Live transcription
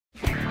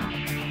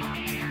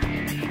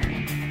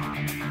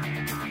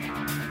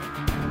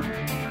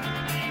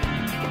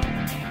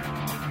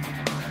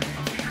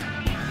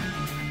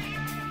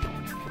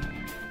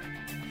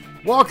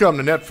Welcome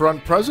to Net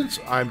Front Presence.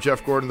 I'm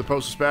Jeff Gordon, the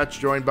Post-Dispatch,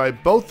 joined by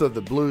both of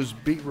the Blues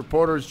beat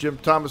reporters, Jim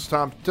Thomas,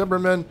 Tom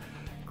Timberman.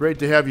 Great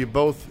to have you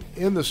both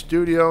in the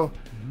studio.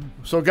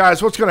 So,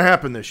 guys, what's going to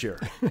happen this year?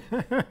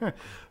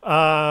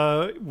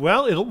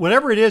 Well,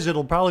 whatever it is,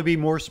 it'll probably be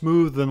more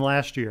smooth than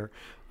last year.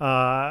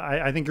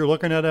 I think you're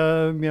looking at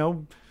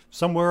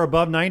somewhere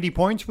above 90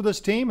 points for this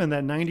team in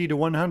that 90 to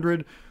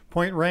 100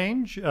 point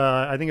range.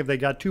 I think if they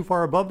got too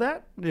far above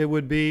that, it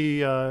would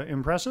be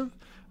impressive.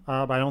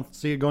 But I don't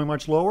see it going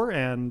much lower,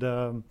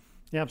 and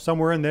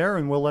somewhere in there,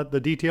 and we'll let the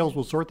details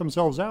will sort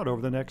themselves out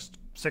over the next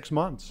 6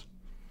 months.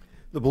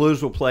 The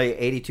Blues will play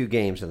 82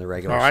 games in the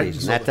regular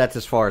season. That's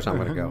as far as I'm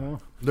going to go.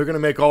 They're going to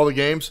make all the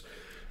games?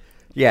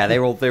 Yeah, they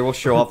will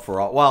show up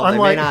for all. Well,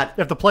 Unlike, they may not.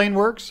 If the plane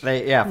works?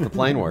 If the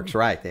plane works,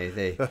 right.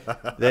 They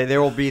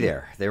will be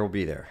there. They will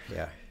be there,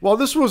 yeah. Well,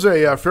 this was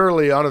a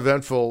fairly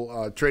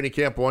uneventful training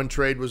camp. One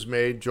trade was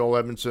made. Joel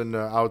Edmondson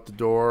out the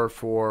door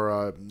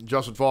for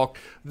Justin Falk.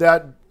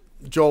 That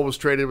Joel was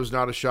traded was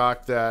not a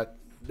shock. That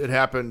it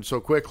happened so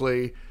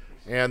quickly,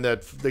 and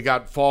that they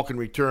got Falk in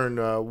return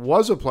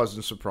was a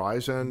pleasant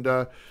surprise. And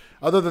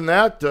other than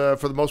that,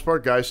 for the most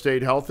part, guys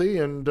stayed healthy,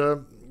 and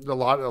a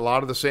lot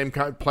of the same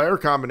player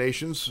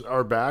combinations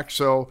are back.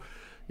 So,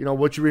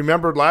 what you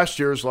remembered last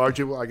year is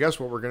largely, I guess,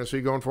 what we're going to see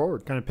going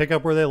forward. Kind of pick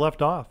up where they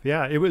left off.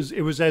 Yeah, it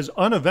was as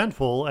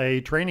uneventful a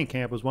training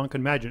camp as one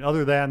could imagine,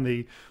 other than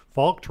the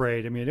Falk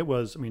trade.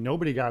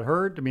 Nobody got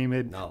hurt.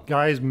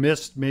 Guys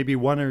missed maybe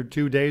 1 or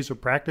 2 days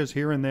of practice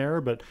here and there,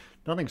 but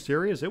nothing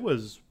serious. It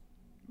was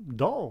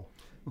dull.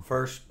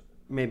 First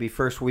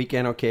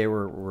weekend, okay,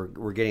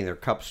 we're getting their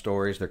cup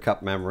stories, their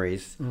cup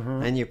memories.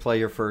 Mm-hmm. Then you play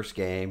your first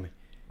game,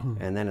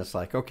 and then it's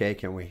like, okay,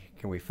 can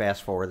we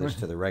fast forward this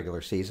to the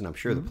regular season? I'm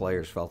sure the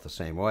players felt the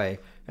same way.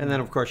 And then,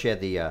 of course, you had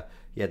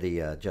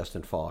the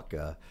Justin Falk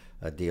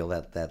deal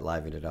that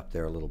livened it up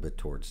there a little bit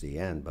towards the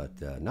end.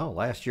 But no,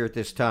 last year at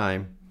this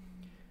time,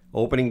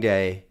 opening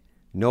day,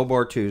 no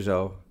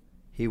Bortuzzo.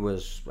 He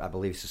was, I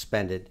believe,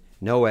 suspended.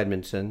 No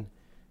Edmondson.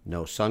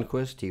 No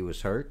Sundqvist. He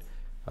was hurt.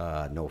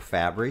 No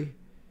Fabry.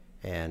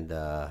 And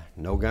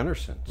no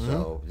Gunnarsson. Mm-hmm.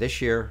 So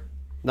this year,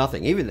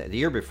 nothing. Even the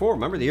year before.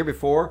 Remember the year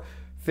before,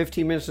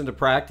 15 minutes into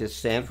practice,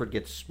 Sanford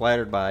gets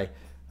splattered by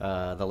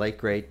the late,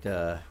 great,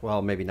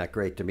 maybe not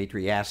great,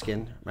 Dmitry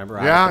Yaskin.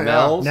 Remember? Yeah.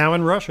 Mills? Now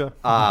in Russia.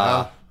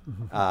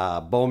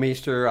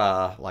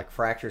 Bouwmeester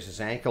fractures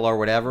his ankle or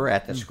whatever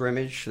at the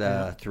scrimmage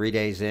 3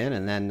 days in,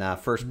 and then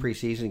first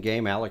preseason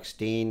game, Alex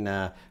Steen,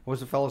 what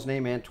was the fellow's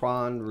name?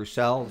 Antoine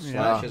Roussel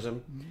slashes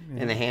him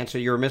in the hand. So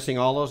you were missing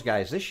all those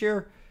guys. This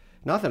year,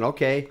 nothing.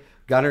 Okay,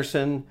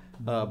 Gunnarsson,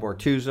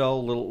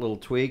 Bortuzzo, little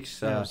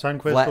tweaks.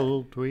 Sundqvist, a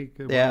little tweak.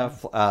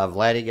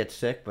 Vladdy gets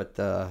sick, but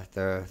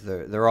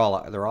they're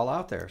all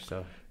out there.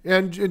 So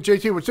and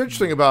JT, what's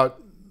interesting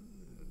about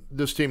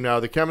this team now,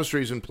 the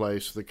chemistry's in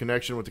place, the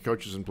connection with the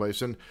coaches in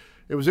place, and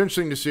it was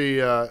interesting to see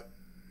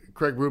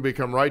Craig Berube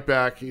come right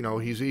back.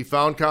 He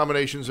found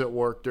combinations that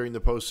work during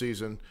the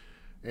postseason,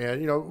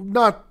 and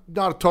not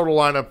a total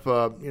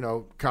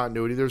lineup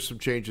continuity. There's some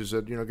changes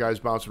that guys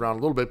bounce around a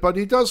little bit, but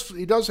he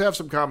does have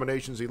some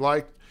combinations he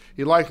liked,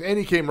 and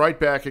he came right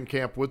back in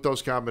camp with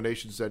those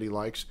combinations that he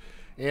likes,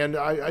 and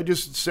I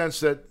just sense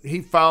that he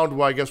found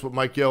what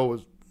Mike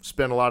Gill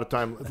spent a lot of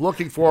time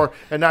looking for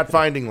and not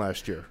finding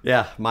last year.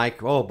 Yeah,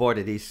 Mike, oh boy,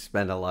 did he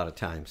spend a lot of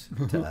times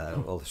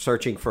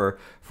searching for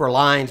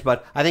lines.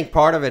 But I think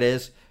part of it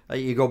is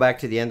you go back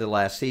to the end of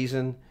last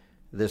season,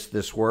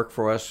 this worked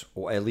for us,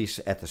 or at least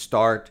at the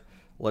start.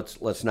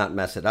 Let's not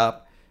mess it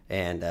up.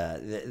 And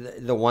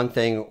the one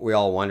thing we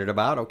all wondered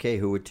about, okay,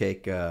 who would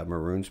take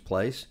Maroon's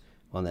place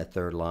on that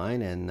third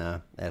line?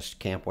 And as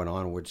camp went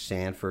on, would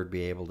Sanford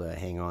be able to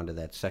hang on to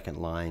that second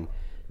line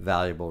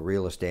valuable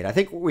real estate? I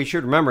think we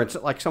should remember, it's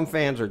like some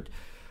fans are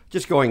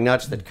just going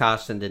nuts that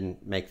Kostin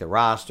didn't make the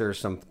roster.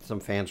 Some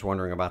fans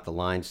wondering about the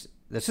lines.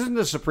 This isn't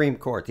the Supreme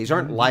Court. These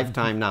aren't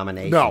lifetime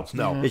nominations.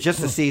 No. It's just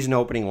the season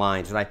opening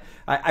lines. And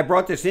I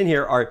brought this in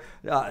here.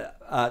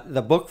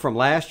 The book from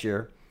last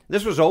year.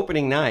 This was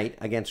opening night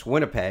against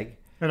Winnipeg.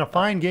 And a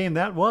fine game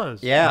that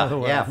was. Yeah,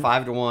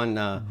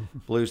 5-1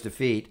 Blues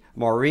defeat.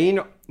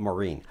 Maroon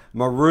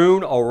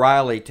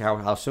O'Reilly,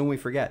 how soon we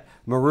forget.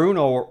 Maroon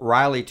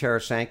O'Reilly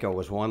Tarasenko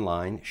was one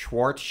line.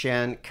 Schwartz,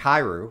 Shen,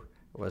 Kyrou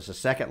was the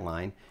second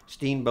line.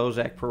 Steen,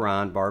 Bozak,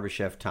 Perron,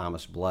 Barbashev,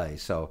 Thomas, Blais.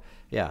 So,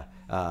 yeah,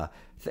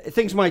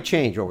 things might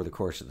change over the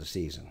course of the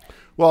season.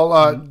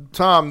 Well,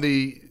 Tom,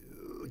 the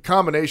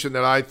combination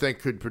that I think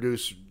could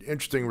produce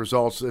interesting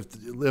results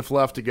if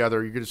left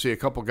together, you're going to see a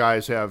couple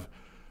guys have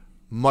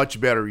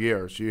much better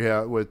years. You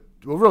have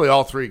really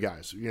all three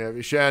guys.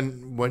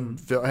 Shen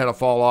had a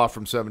fall off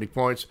from 70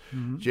 points.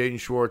 Mm-hmm. Jaden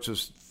Schwartz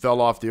just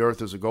fell off the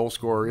earth as a goal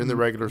scorer in the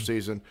regular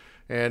season.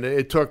 And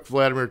it took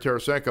Vladimir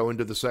Tarasenko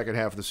into the second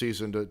half of the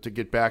season to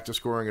get back to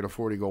scoring at a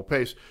 40-goal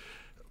pace.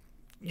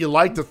 You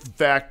like the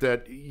fact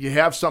that you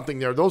have something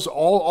there. Those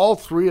all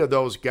three of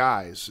those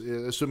guys,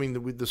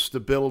 assuming the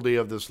stability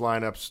of this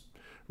lineup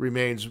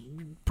remains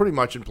pretty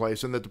much in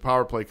place and that the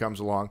power play comes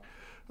along,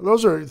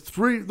 Those are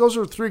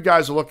three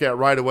guys to look at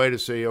right away to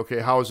see, okay,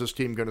 how is this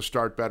team going to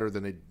start better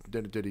than it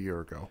did a year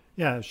ago?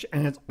 Yeah,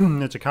 and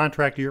it's a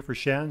contract year for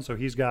Shen, so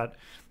he's got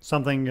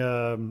something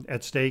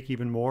at stake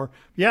even more.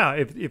 Yeah,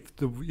 if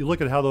you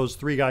look at how those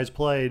three guys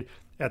played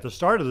at the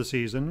start of the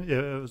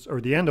season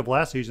or the end of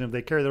last season, if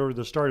they carry that over to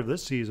the start of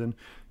this season,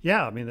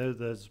 yeah, I mean,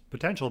 there's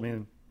potential. I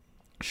mean,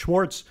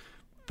 Schwartz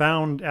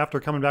found, after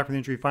coming back from the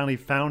injury, finally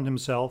found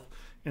himself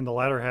in the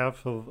latter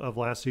half of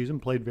last season,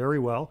 played very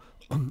well,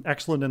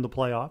 excellent in the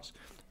playoffs.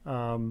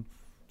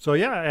 So,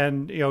 yeah,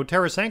 and,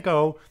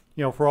 Tarasenko,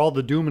 for all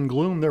the doom and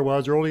gloom there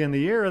was early in the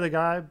year, the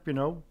guy,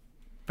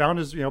 found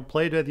his,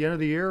 played at the end of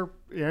the year,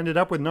 ended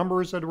up with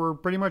numbers that were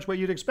pretty much what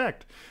you'd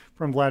expect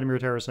from Vladimir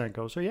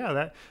Tarasenko. So,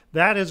 yeah,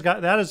 that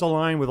is a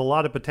line with a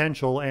lot of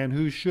potential and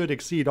who should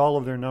exceed all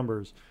of their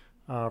numbers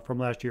from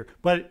last year.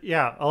 But,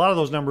 yeah, a lot of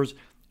those numbers,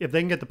 if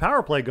they can get the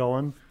power play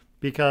going,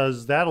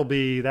 because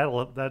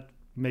that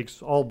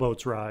makes all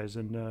boats rise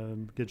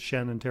and get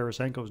Shen and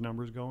Tarasenko's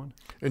numbers going.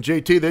 And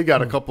JT, they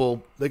got a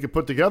couple. They could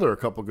put together a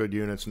couple good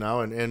units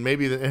now, and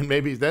maybe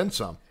then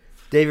some.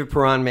 David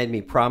Perron made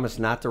me promise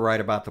not to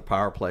write about the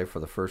power play for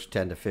the first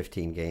 10 to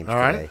 15 games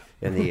today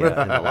in the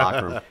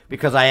locker room,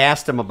 because I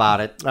asked him about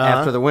it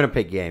after the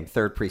Winnipeg game,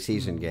 third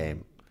preseason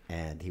game,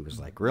 and he was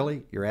like,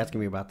 "Really? You're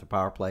asking me about the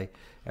power play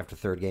after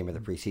third game of the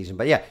preseason?"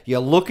 But yeah, you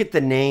look at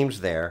the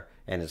names there,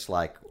 and it's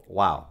like,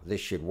 wow,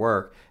 this should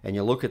work. And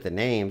you look at the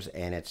names,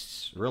 and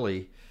it's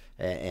really,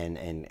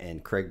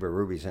 and Craig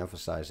Berube's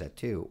emphasized that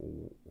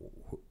too.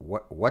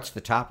 What's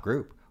the top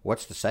group?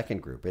 What's the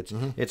second group?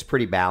 It's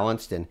pretty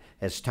balanced, and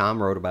as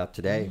Tom wrote about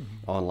today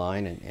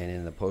online and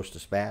in the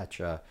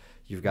Post-Dispatch,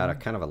 you've got a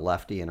kind of a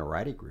lefty and a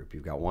righty group.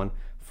 You've got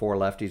 4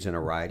 lefties and a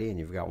righty, and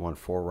you've got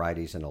 4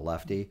 righties and a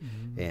lefty,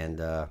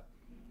 and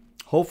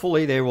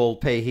hopefully they will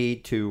pay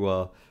heed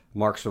to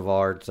Mark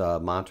Savard's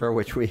mantra,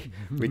 which we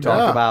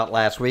talked about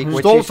last week. Which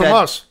stole from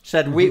us.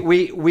 Said we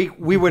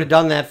would have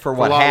done that for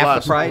what,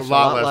 half the price? A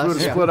lot less. We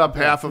would have split up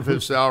half of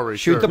his salary.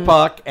 Shoot the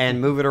puck and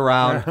move it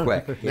around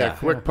quick. Yeah,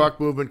 quick puck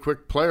movement,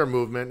 quick player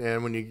movement,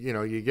 and when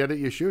you get it,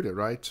 you shoot it,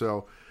 right?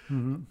 So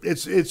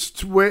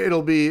it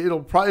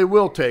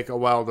will take a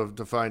while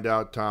to find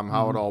out, Tom,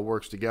 how it all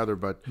works together.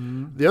 But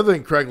the other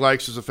thing Craig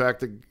likes is the fact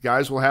that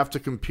guys will have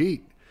to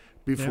compete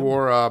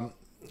before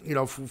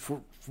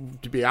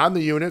to be on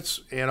the units,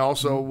 and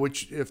also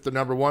which if the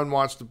number one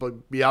wants to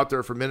be out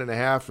there for a minute and a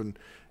half and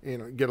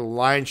get a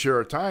lion's share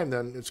of time,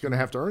 then it's going to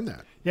have to earn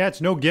that. Yeah,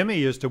 it's no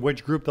gimme as to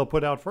which group they'll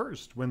put out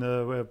first. When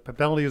the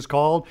penalty is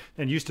called,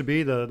 and it used to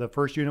be the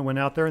first unit went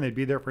out there and they'd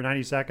be there for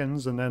 90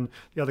 seconds, and then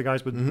the other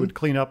guys would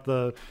clean up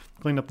the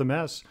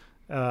mess.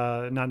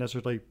 Not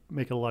necessarily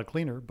make it a lot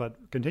cleaner, but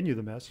continue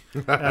the mess.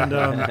 And,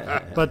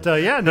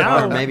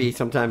 now or maybe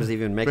sometimes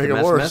even make the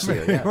mess worse.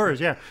 messier. Yeah.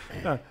 Worse, yeah.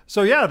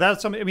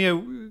 That's something. I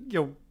mean,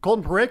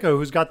 Colton Parayko,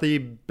 who's got the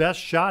best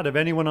shot of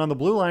anyone on the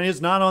blue line,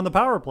 is not on the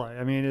power play.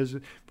 I mean, is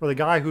for the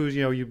guy who's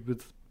you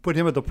put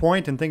him at the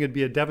point and think it'd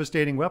be a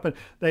devastating weapon.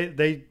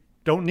 They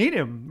don't need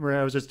him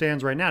as it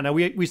stands right now. Now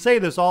we say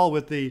this all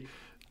with the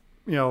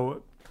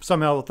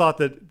somehow thought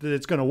that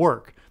it's going to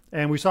work.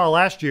 And we saw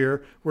last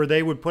year where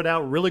they would put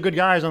out really good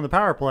guys on the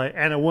power play,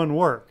 and it wouldn't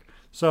work.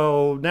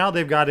 So now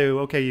they've got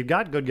to, you've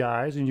got good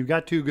guys, and you've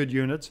got 2 good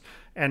units,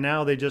 and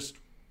now they just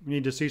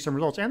need to see some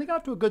results. And they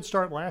got to a good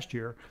start last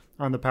year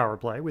on the power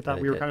play. We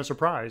thought we were kind of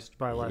surprised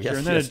by last year.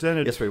 And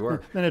then yes, we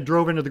were. Then it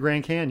drove into the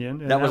Grand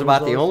Canyon. That was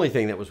about the only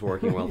thing that was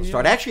working well to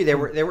start. Actually,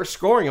 they were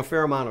scoring a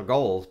fair amount of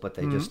goals, but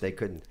they they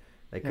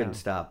couldn't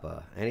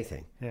stop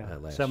anything.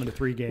 Last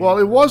 7-3 game. Well,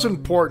 it was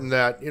important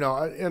that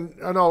and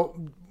I know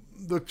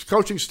the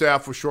coaching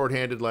staff was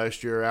shorthanded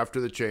last year after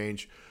the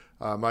change.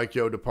 Mike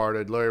Yeo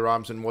departed. Larry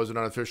Robinson was an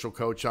unofficial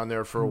coach on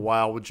there for a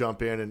while, would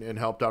jump in and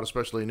helped out,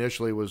 especially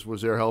initially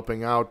was there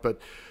helping out. But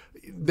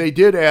they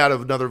did add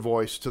another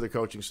voice to the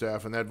coaching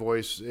staff, and that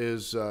voice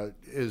is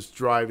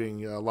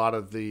driving a lot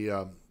of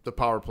the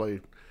power play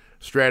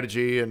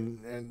strategy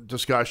and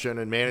discussion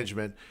and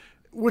management,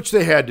 which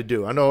they had to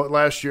do. I know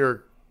last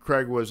year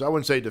Craig was, I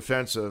wouldn't say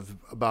defensive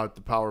about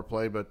the power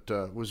play, but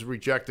was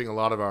rejecting a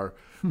lot of our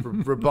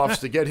rebuffs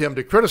to get him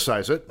to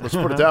criticize it. Let's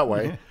put it that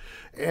way.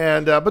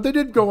 And but they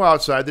did go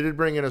outside. They did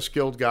bring in a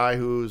skilled guy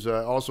who's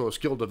also a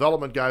skill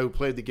development guy who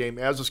played the game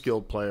as a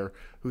skilled player,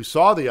 who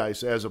saw the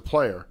ice as a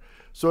player.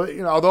 So,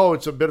 although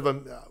it's a bit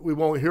of we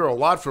won't hear a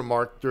lot from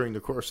Mark during the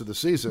course of the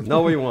season.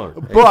 No, we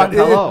won't. But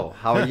hello,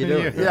 how are you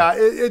doing? Yeah,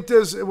 it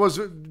does. It was,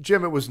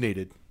 Jim. It was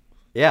needed.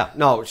 Yeah,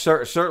 no,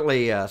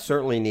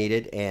 certainly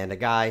needed. And a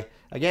guy,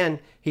 again,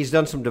 he's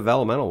done some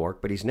developmental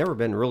work, but he's never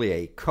been really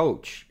a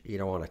coach,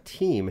 on a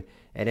team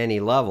at any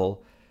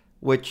level,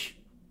 which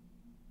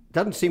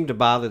doesn't seem to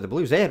bother the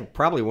Blues. They had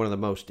probably one of the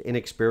most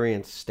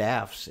inexperienced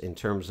staffs in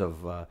terms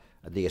of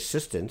the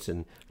assistants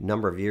and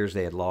number of years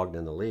they had logged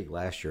in the league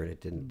last year, and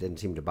it didn't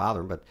seem to bother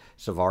him. But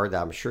Savard,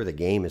 I'm sure the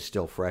game is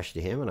still fresh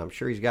to him, and I'm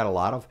sure he's got a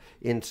lot of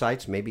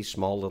insights, maybe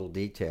small little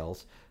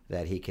details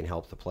that he can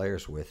help the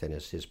players with, and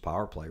his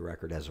power play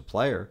record as a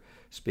player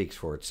speaks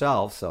for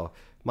itself. So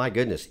my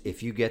goodness,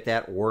 if you get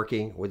that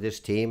working with this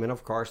team, and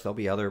of course there'll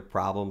be other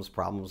problems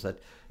that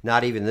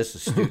not even this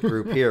astute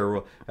group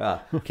here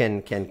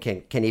can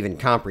even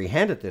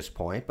comprehend at this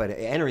point. But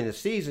entering the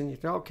season, you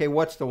think, okay,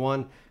 what's the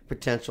one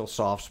potential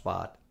soft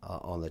spot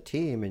on the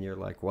team? And you're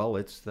like, well,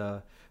 it's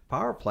the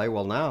power play.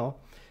 Well, now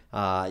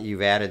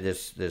you've added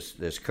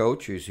this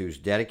coach who's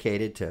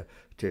dedicated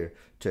to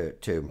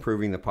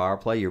improving the power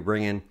play. You're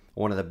bringing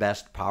one of the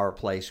best power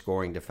play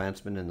scoring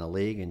defensemen in the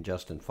league in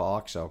Justin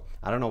Falk. So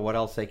I don't know what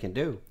else they can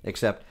do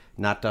except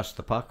not dust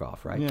the puck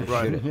off, right? Yeah. Just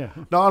Right. shoot it. Yeah.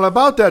 Now, and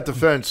about that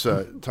defense,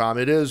 Tom,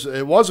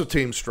 it was a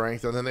team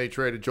strength, and then they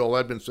traded Joel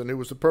Edmondson, who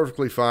was a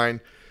perfectly fine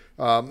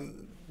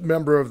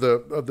member of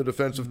the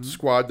defensive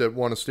squad that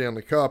won a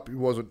Stanley Cup. He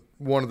wasn't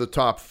one of the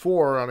top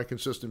 4 on a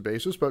consistent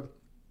basis, but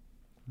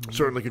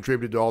certainly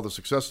contributed to all the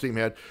success the team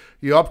had.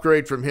 You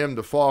upgrade from him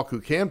to Falk, who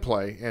can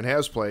play and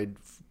has played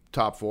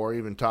top 4,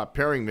 even top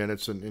pairing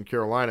minutes in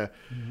Carolina.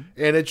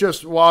 And it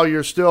just, while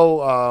you're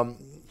still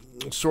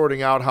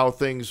sorting out how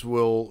things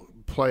will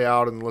play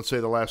out in, let's say,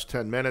 the last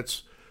 10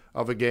 minutes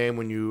of a game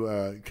when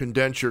you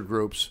condense your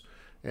groups,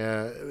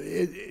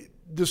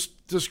 this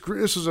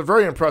is a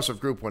very impressive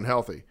group when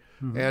healthy.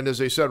 And as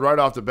they said right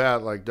off the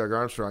bat, like Doug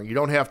Armstrong, you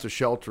don't have to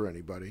shelter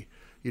anybody.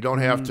 You don't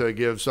have to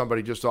give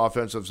somebody just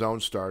offensive zone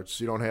starts.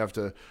 You don't have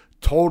to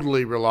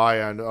totally rely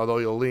on, although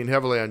you'll lean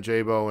heavily on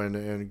Jabo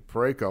and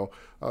Parayko.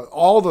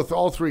 All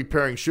 3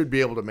 pairings should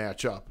be able to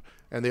match up,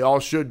 and they all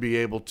should be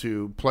able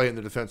to play in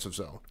the defensive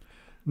zone.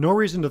 No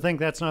reason to think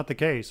that's not the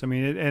case. I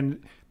mean,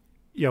 and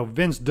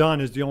Vince Dunn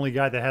is the only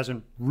guy that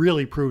hasn't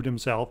really proved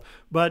himself,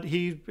 but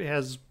he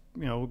has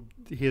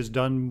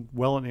done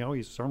well.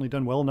 He's certainly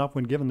done well enough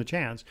when given the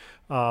chance.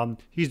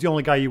 He's the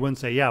only guy you wouldn't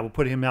say, yeah, we'll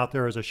put him out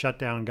there as a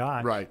shutdown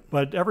guy. Right.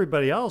 But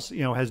everybody else,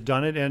 has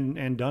done it,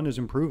 and Dunn is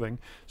improving.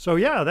 So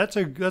yeah, that's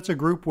a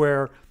group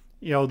where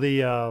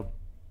the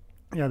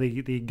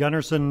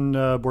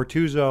Gunnarsson,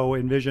 Bortuzzo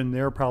envision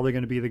they're probably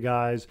going to be the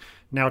guys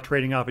now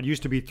trading off. It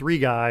used to be 3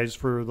 guys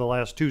for the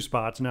last 2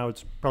 spots. Now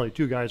it's probably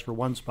 2 guys for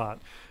 1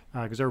 spot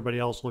because everybody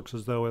else looks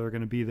as though they're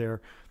going to be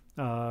there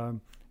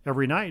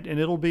every night, and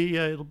it'll be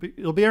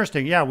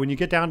interesting. Yeah, when you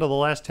get down to the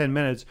last 10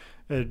 minutes,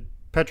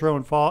 Petro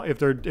and Falk,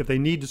 if they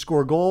need to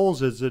score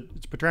goals, it's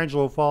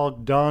Pietrangelo,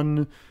 Falk,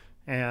 Dunn,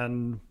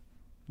 and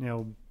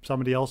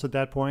somebody else at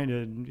that point,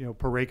 and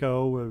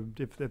Parayko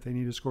if they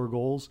need to score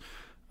goals.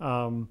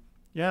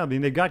 Yeah, I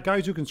mean, they've got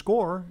guys who can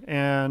score,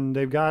 and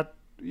they've got,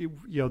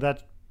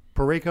 that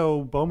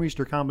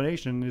Parayko-Bouwmeester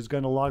combination is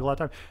going to log a lot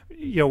of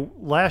time.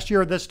 Last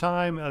year at this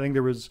time, I think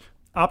there was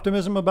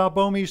optimism about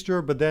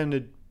Bouwmeester, but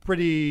then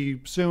pretty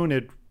soon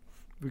it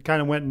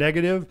kind of went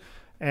negative,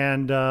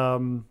 and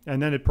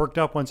then it perked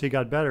up once he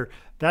got better.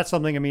 That's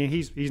something, I mean,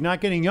 he's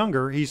not getting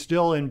younger. He's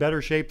still in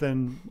better shape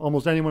than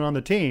almost anyone on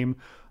the team,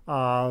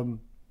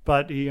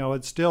 but,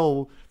 it's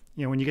still...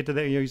 when you get to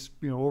that, he's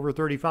over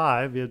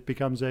 35, it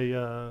becomes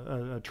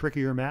a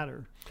trickier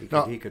matter.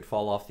 He could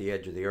fall off the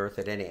edge of the earth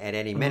at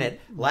any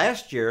minute.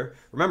 Last year,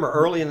 remember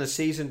early in the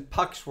season,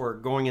 pucks were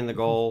going in the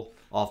goal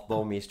off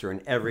Bouwmeester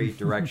in every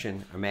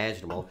direction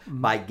imaginable.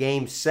 By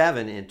Game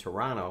 7 in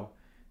Toronto,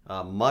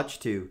 much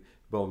to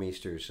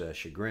Bouwmeester's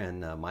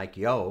chagrin, Mike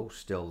Yeo,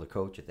 still the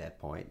coach at that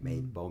point,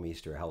 made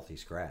Bouwmeester a healthy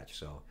scratch.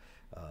 So,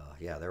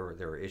 there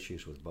were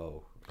issues with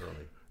Bo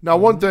early. Now,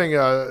 one thing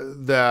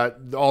that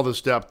all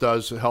this depth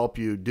does help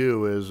you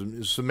do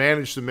is to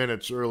manage the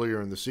minutes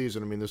earlier in the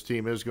season. I mean, this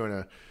team is going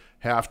to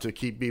have to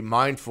be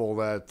mindful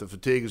that the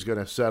fatigue is going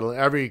to settle.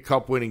 Every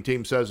cup-winning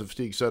team says the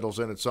fatigue settles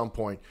in at some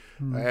point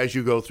as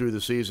you go through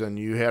the season.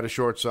 You had a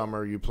short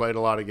summer. You played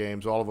a lot of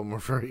games. All of them were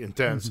very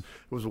intense. It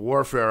was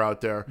warfare out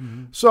there.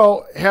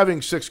 So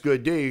having 6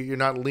 good D, you're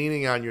not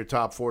leaning on your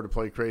top 4 to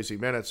play crazy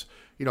minutes.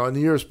 In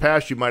the years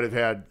past, you might have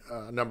had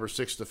number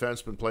 6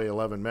 defenseman play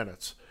 11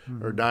 minutes.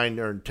 Or 9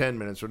 or 10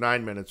 minutes or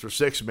 9 minutes or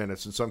 6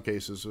 minutes in some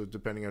cases,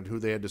 depending on who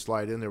they had to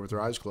slide in there with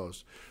their eyes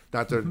closed.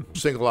 Not to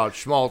single out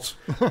Schmaltz,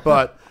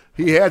 but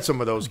he had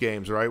some of those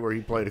games, right, where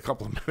he played a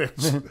couple of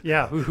minutes.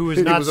 Yeah, who was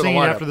not seen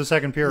after the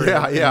second period.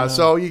 Yeah.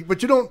 So,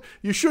 but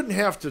you shouldn't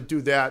have to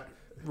do that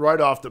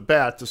right off the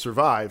bat to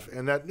survive,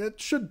 and that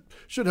should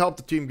help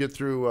the team get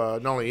through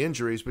not only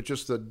injuries but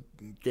just the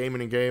game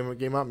in and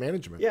game out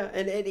management. Yeah,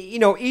 and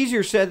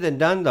easier said than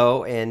done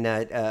though. And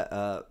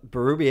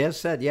Berube has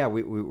said, yeah,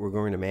 we're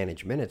going to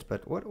manage minutes,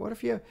 but what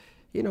if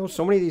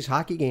so many of these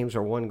hockey games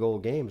are 1-goal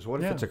games.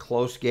 What if it's a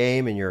close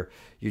game and you're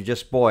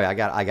just, boy, I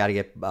got to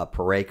get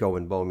Parayko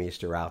and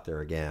Bouwmeester out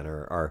there again,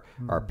 or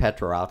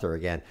Petro out there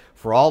again.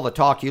 For all the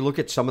talk, you look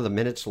at some of the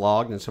minutes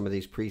logged in some of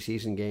these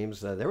preseason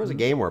games. There was a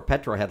game where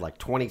Petro had like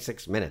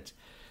 26 minutes,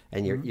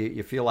 and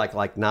you feel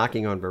like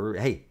knocking on Berube.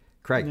 Hey,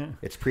 Craig,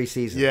 it's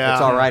preseason. Yeah.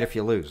 It's all right if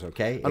you lose,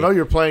 okay? I know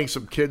you're playing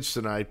some kids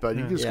tonight, but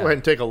you can just go ahead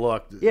and take a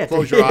look. Yeah,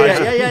 Close your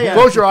eyes.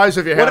 Close your eyes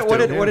if you have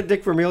to. What did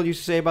Dick Vermeil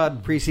used to say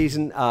about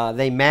preseason?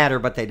 They matter,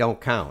 but they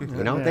don't count.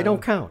 You know, they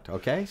don't count.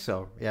 Okay,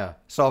 so yeah,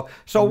 so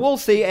we'll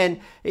see.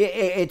 And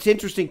it's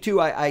interesting too.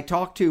 I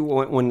talked to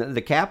when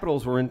the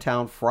Capitals were in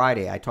town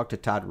Friday. I talked to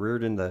Todd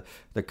Reardon,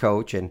 the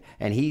coach, and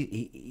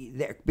he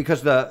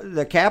because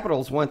the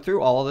Capitals went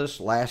through all of this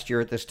last year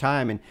at this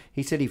time, and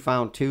he said he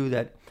found too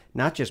that.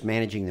 Not just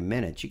managing the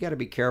minutes. You got to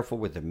be careful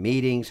with the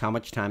meetings, how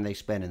much time they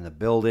spend in the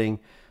building,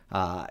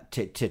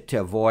 to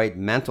avoid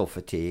mental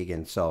fatigue.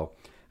 And so,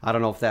 I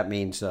don't know if that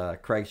means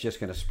Craig's just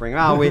going to spring.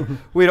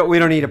 We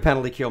don't need a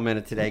penalty kill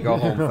minute today. Go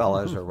home,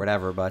 fellas, or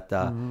whatever. But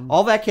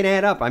all that can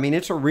add up. I mean,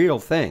 it's a real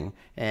thing,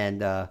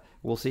 and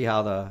we'll see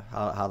how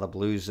the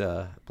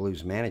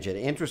Blues manage it.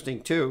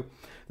 Interesting too.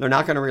 They're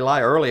not going to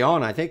rely early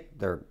on. I think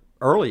they're.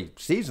 Early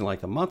season,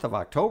 like the month of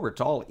October,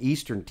 it's all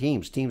Eastern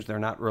teams they're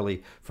not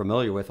really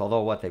familiar with.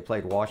 Although they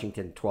played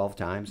Washington 12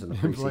 times in the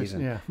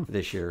preseason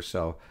this year,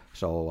 so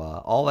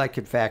all that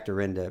could factor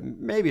into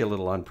maybe a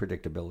little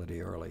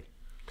unpredictability early.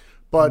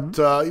 But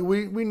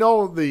we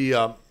know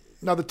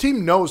now the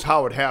team knows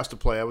how it has to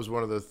play. That was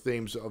one of the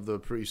themes of the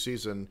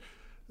preseason.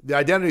 The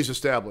identity is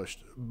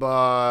established,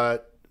 but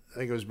I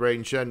think it was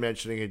Braden Shen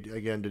mentioning it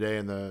again today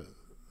in the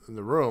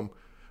room.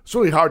 It's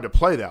really hard to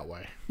play that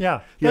way.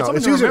 Yeah, that's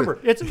something to remember.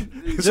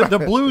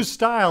 The Blues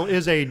style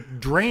is a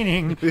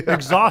draining,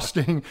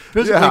 exhausting,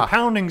 physically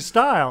pounding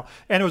style.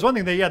 And it was one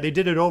thing they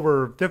did it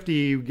over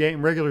 50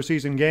 regular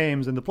season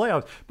games in the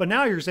playoffs. But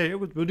now you're saying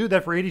we'll do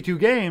that for 82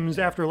 games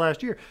after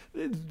last year.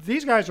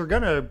 These guys are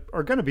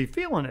gonna be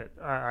feeling it,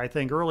 I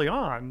think, early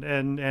on,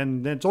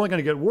 and it's only going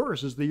to get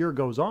worse as the year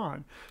goes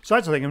on. So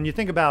that's the thing. When you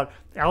think about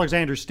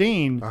Alexander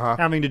Steen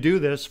having to do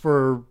this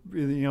for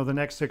the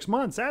next 6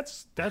 months,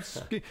 that's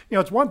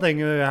it's one thing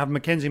to have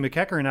Mackenzie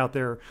McEachern out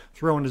there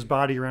throwing his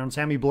body around,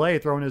 Sammy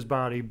Blais throwing his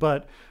body,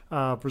 but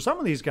for some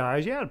of these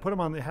guys, to put them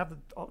on, they have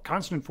the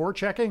constant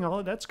forechecking, all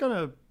it's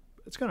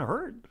gonna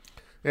hurt.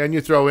 And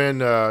you throw in,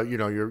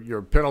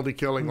 your penalty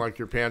killing like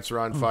your pants are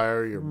on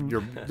fire.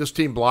 This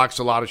team blocks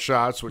a lot of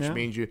shots, which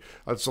means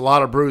it's a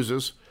lot of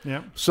bruises.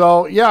 Yeah.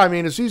 So I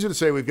mean, it's easy to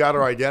say we've got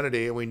our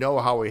identity and we know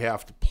how we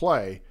have to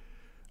play,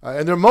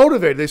 and they're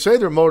motivated. They say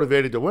they're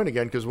motivated to win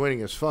again because winning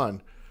is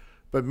fun.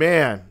 But,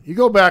 man, you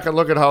go back and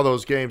look at how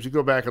those games, you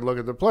go back and look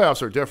at the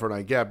playoffs are different,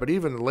 I get, but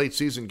even the late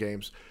season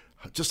games,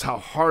 just how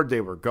hard they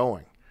were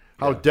going,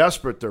 how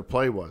desperate their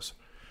play was.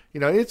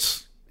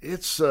 It's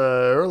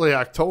early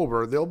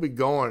October. They'll be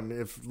going,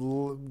 if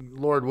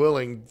Lord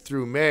willing,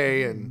 through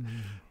May and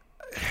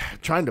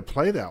trying to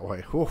play that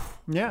way. Oof.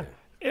 Yeah.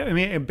 I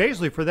mean,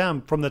 basically for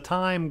them, from the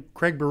time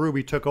Craig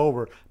Berube took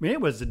over, it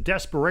was a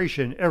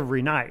desperation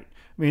every night.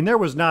 I mean, there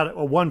was not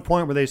a one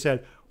point where they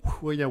said,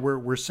 well,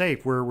 we're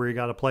safe. We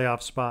got a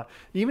playoff spot.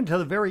 Even to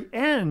the very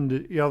end,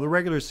 the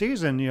regular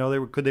season,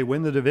 could they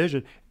win the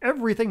division?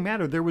 Everything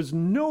mattered. There was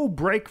no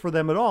break for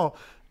them at all.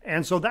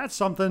 And so that's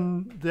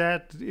something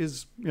that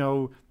is, they're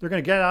going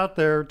to get out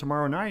there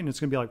tomorrow night, and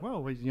it's going to be like,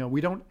 well, we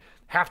don't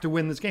have to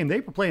win this game. They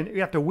were playing. You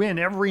have to win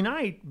every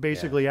night,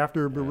 basically,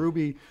 after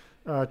Berube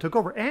took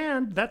over,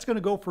 and that's going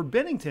to go for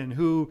Binnington,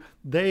 who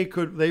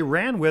they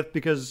ran with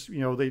because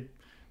they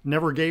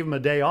never gave him a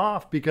day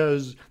off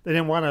because they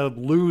didn't want to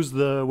lose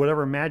the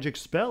whatever magic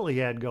spell he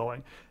had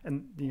going.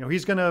 And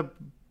he's going to,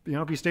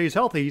 if he stays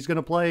healthy, he's going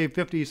to play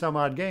 50 some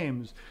odd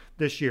games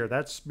this year.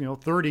 That's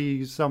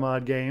 30 some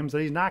odd games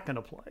that he's not going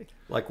to play.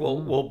 Like,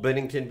 will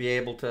Binnington be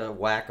able to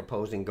whack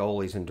opposing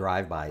goalies and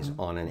drive-bys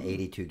on an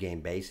 82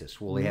 game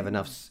basis? Will he have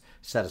enough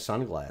set of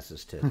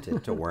sunglasses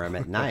to wear them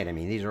at night? I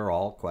mean, these are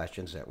all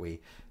questions that we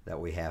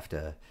have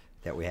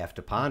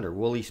to ponder.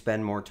 Will he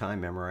spend more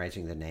time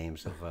memorizing the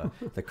names of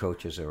the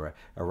coaches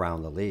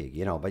around the league?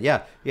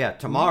 But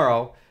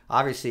tomorrow,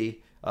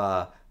 obviously,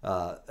 the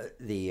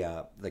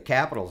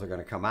Capitals are going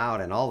to come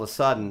out, and all of a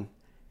sudden,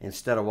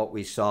 instead of what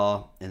we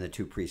saw in the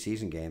two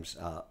preseason games,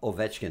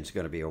 Ovechkin's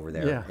going to be over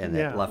there in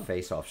that left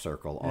face-off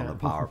circle on the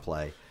power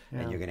play,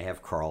 and you're going to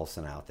have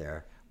Karlsson out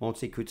there. Won't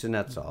see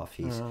Kuznetsov.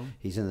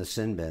 He's in the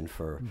sin bin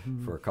for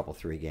a couple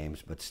 3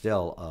 games, but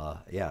still,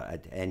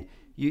 and.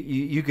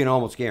 You can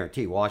almost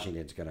guarantee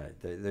Washington's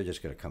they're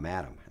just gonna come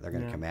at him. They're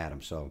gonna come at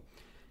him. So,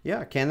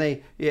 can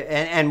they? Yeah,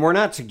 and we're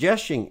not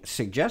suggesting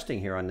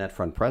here on Net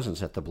Front Presence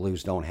that the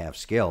Blues don't have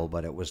skill,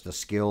 but it was the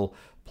skill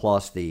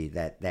plus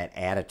that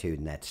attitude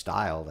and that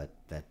style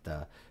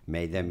that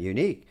made them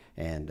unique.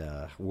 And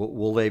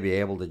will they be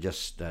able to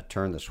just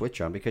turn the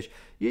switch on? Because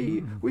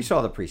we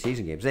saw the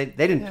preseason games; they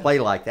didn't play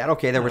like that.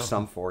 Okay, there was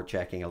some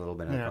forechecking a little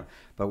bit,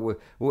 but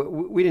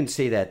we didn't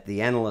see that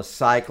the endless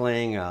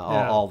cycling,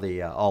 all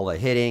the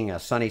hitting,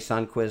 Sonny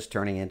Sundquist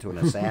turning into an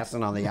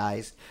assassin on the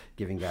ice,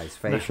 giving guys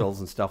facials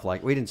and stuff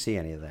like. We didn't see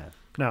any of that.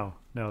 No,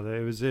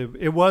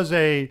 it was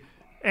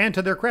and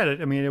to their credit,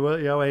 I mean, it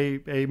was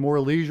a more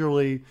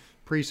leisurely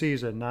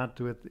preseason, not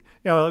with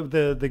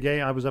the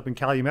game. I was up in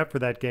Calumet for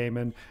that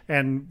game,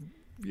 and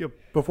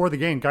before the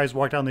game, guys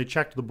walked down, they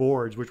checked the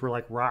boards, which were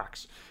like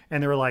rocks.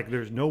 And they were like,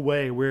 there's no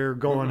way we're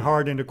going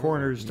hard into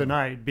corners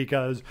tonight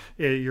because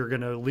you're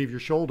going to leave your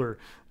shoulder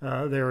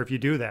there if you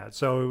do that.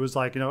 So it was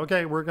like,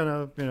 okay, we're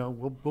going to,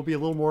 we'll be a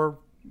little more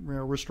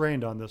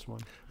restrained on this one.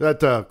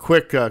 That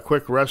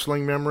quick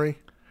wrestling memory,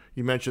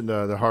 you mentioned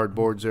the hard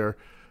boards there.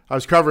 I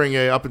was covering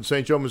up in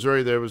St. Joe,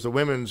 Missouri. There was the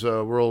women's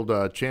world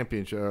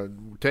championship,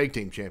 tag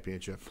team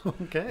championship.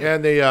 Okay.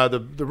 And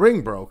the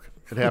ring broke.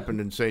 It happened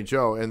in St.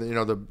 Joe, and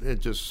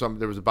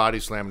there was a body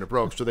slam and it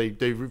broke. So they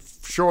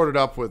shored it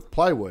up with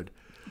plywood,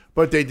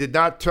 but they did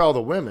not tell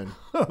the women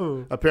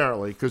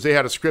apparently because they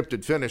had a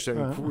scripted finish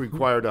and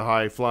required a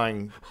high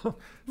flying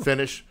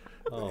finish.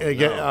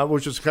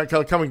 Which is kind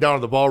of coming down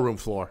to the ballroom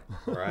floor.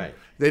 Right.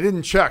 They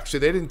didn't check. So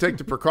they didn't take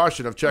the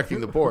precaution of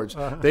checking the boards.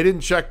 They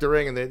didnn't check the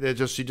ring,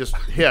 and she just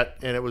hit,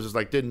 and it was just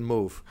like didn't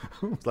move.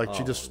 Like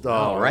she just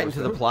right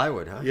into the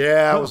plywood, huh?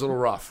 Yeah, it was a little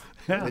rough.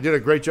 They did a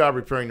great job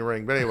repairing the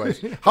ring. But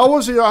anyways, how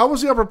was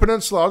the Upper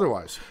Peninsula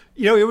otherwise?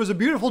 It was a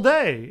beautiful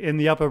day in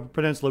the Upper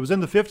Peninsula. It was in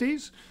the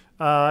 50s.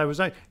 It was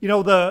nice.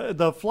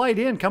 The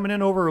flight coming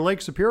in over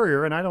Lake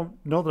Superior, and I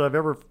don't know that I've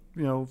ever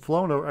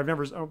flown. I've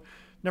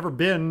never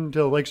been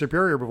to Lake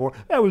Superior before.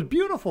 It was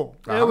beautiful.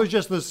 It was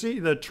just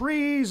the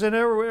trees and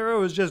everywhere. It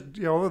was just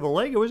the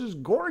lake. It was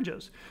just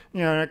gorgeous.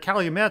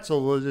 Calumet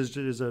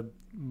is a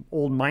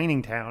old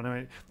mining town.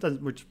 I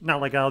mean, which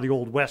not like out of the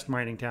old West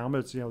mining town, but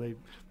it's they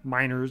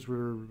miners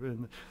were.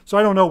 So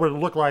I don't know what it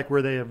looked like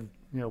where they have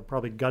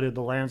probably gutted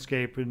the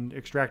landscape and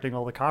extracting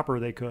all the copper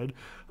they could.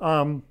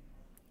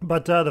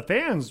 But the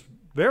fans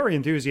very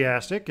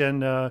enthusiastic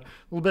and a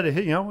little bit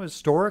of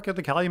historic at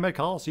the Calumet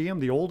Coliseum,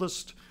 the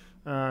oldest.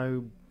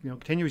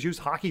 Continuous use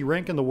hockey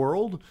rink in the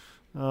world.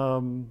 It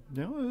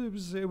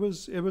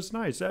was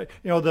nice.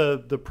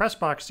 The press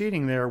box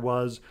seating there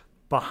was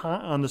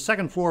on the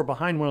second floor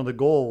behind one of the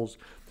goals,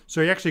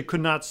 so you actually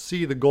could not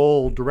see the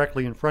goal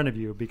directly in front of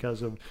you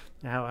because of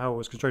how it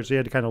was constructed. So you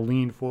had to kind of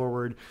lean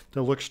forward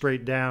to look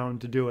straight down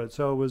to do it.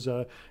 So it was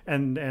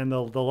and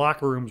the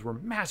locker rooms were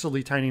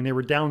massively tiny. And they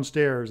were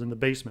downstairs in the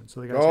basement.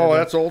 So the guys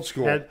that's old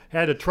school.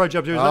 Had to trudge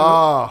up.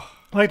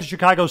 Like the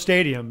Chicago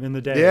Stadium in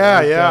the day.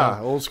 Yeah,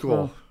 old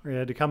school. We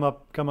had to come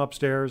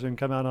upstairs and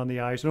come out on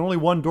the ice, and only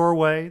one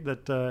doorway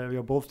that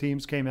both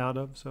teams came out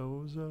of.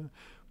 So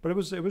it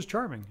was, it was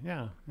charming,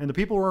 yeah. And the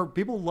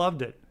people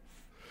loved it.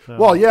 So.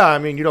 Well, yeah, I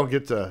mean you don't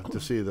get to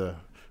see the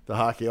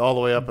hockey all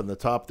the way up in the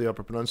top of the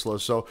Upper Peninsula.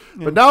 So,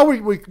 but now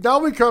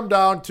we come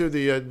down to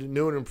the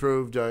new and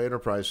improved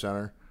Enterprise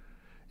Center,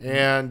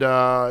 and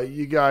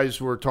you guys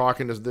were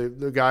talking to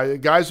the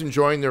guys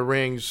enjoying their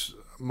rings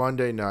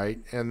Monday night,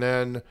 and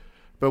then.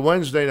 But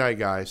Wednesday night,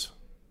 guys,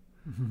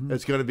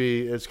 it's gonna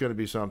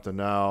be something.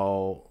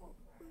 Now,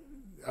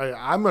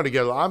 I'm gonna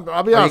get.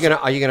 I'll be honest.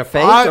 Are you gonna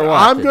fade or what?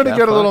 I'm gonna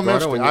get a little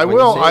misty. I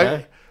will.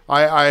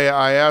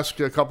 I asked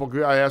a couple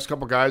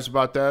guys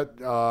about that.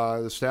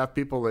 The staff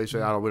people, they say,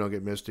 we don't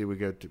get misty.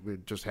 We're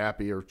just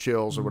happy or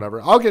chills or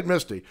whatever. I'll get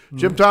misty.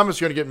 Jim Thomas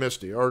is gonna get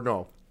misty or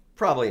no?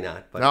 Probably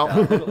not. But,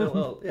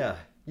 no. Yeah.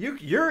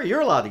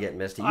 You're allowed to get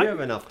misty. You have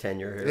enough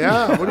tenure here.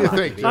 Yeah. What do you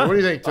think? What do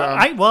you think, Tom?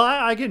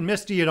 I get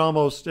misty at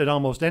almost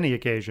any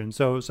occasion.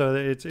 So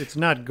it's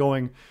not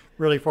going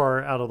really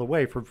far out of the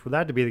way for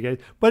that to be the case.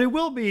 But it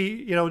will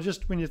be.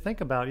 Just when you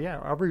think about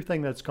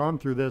everything that's gone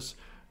through this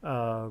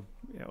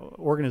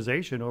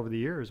organization over the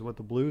years, what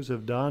the Blues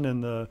have done,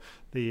 and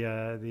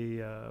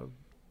the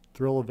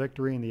thrill of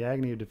victory and the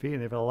agony of defeat.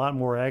 And they've had a lot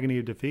more agony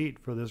of defeat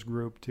for this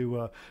group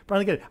to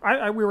finally get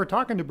it. We were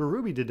talking to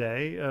Berube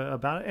today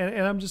about it,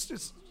 and I'm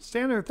just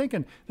standing there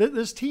thinking that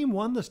this team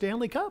won the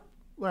Stanley Cup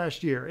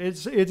last year.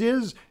 It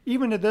is,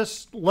 even at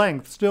this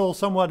length, still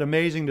somewhat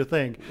amazing to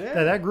think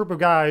that group of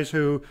guys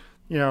who,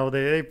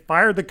 they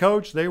fired the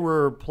coach, they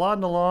were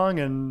plodding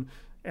along,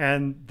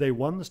 and they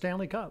won the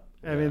Stanley Cup.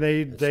 I mean,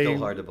 it's still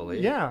hard to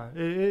believe. Yeah,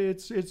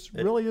 it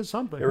really is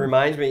something. It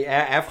reminds me,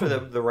 after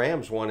the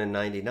Rams won in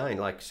 '99,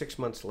 like 6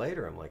 months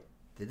later, I'm like,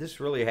 did this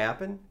really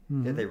happen?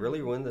 Mm-hmm. Did they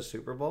really win the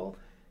Super Bowl?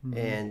 Mm-hmm.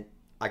 And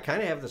I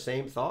kind of have the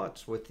same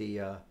thoughts with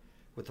the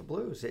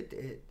Blues.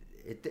 It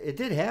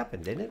did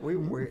happen, didn't it?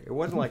 It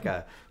wasn't like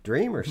a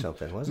dream or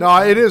something, was it?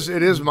 No, it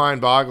is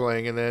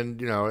mind-boggling, and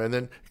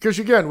then because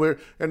again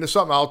and there's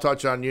something I'll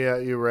touch on. Yeah,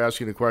 you were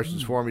asking the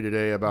questions for me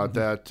today about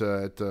that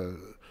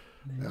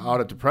out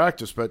at the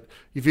practice, but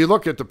if you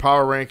look at the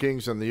power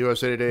rankings and the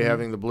USA Today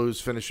having the Blues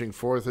finishing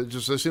fourth, it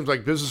seems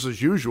like business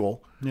as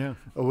usual. Yeah,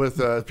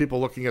 with people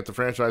looking at the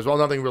franchise. Well,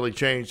 nothing really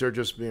changed. They're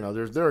just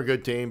they're a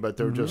good team, but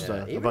they're just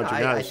a bunch of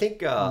guys. I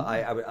think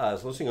I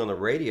was listening on the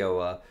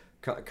radio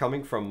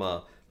coming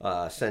from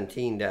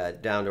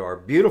Centene down to our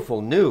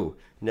beautiful new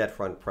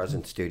NetFront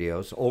Present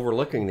Studios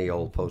overlooking the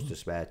old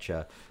Post-Dispatch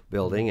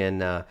building,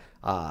 and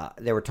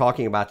they were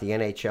talking about the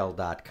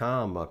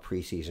NHL.com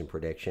preseason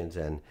predictions,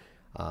 and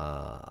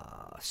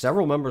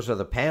several members of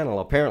the panel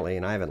apparently,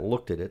 and I haven't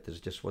looked at it, this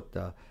is just what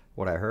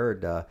I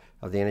heard of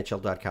the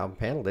NHL.com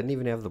panel, didn't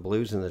even have the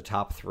Blues in the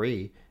top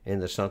three in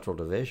the Central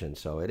Division.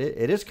 So it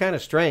is kind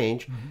of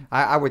strange. Mm-hmm.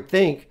 I would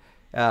think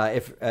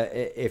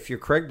If you're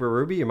Craig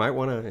Berube, you might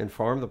want to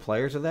inform the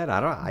players of that.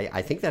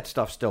 I think that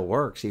stuff still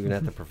works even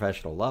at the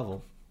professional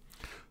level.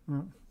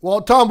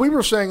 Well, Tom, we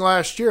were saying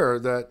last year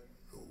that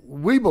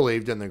we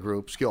believed in the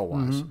group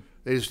skill-wise.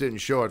 They just didn't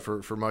show it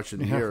for much of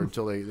the year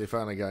until they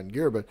finally got in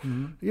gear. But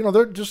you know,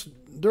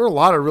 there are a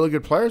lot of really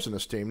good players in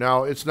this team.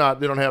 Now, it's not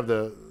they don't have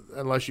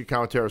unless you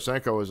count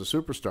Tarasenko as a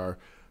superstar,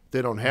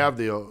 they don't have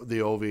the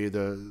Ovi,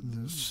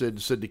 the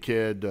Sid the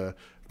Kid,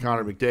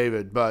 Connor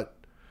McDavid. But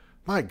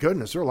my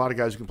goodness, there are a lot of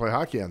guys who can play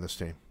hockey on this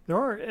team. There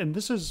are, and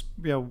this is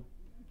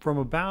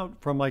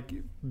from like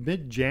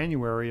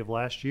mid-January of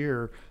last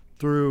year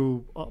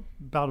through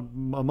about a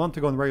month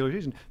ago in the regular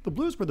season, the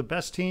Blues were the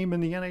best team in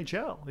the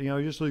NHL.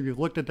 Just if you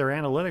looked at their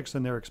analytics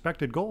and their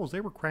expected goals,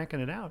 they were cranking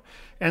it out.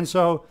 And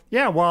so,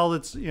 while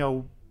it's,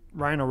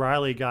 Ryan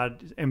O'Reilly got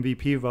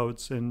MVP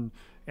votes and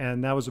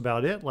that was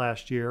about it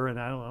last year. And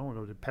I don't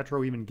know, did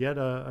Petro even get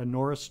a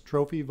Norris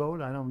Trophy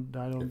vote? I don't.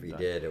 If he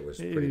did, it was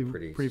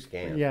pretty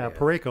scant. Yeah,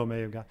 Parayko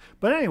may have got.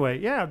 But anyway,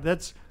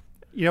 that's,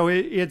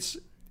 it's.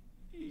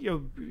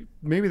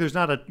 Maybe there's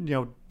not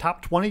a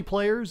top 20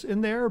 players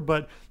in there,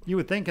 but you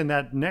would think in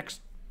that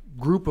next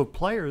group of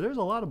players, there's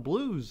a lot of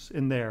Blues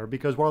in there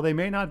because while they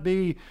may not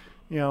be,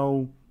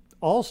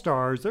 all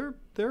stars,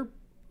 they're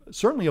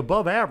certainly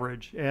above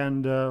average,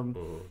 and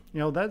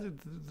that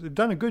they've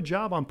done a good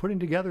job on putting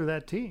together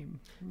that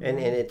team. And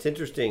it's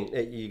interesting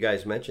that you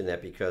guys mentioned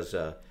that because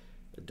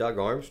Doug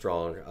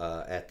Armstrong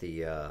at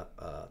the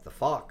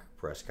Falk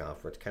press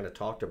conference kind of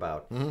talked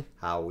about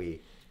how we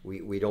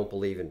don't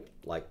believe in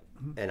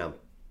and I'm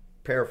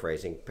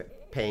paraphrasing,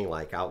 paying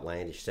like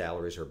outlandish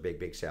salaries or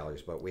big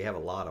salaries, but we have a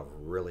lot of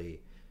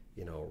really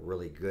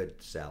good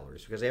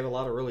salaries because they have a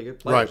lot of really good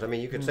players. Right. I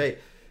mean, you could say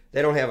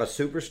they don't have a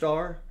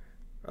superstar,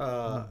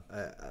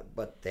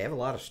 but they have a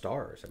lot of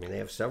stars. I mean, they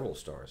have several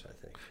stars, I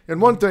think.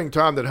 And one thing,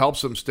 Tom, that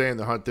helps them stay in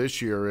the hunt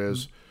this year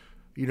is,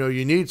 you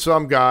need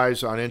some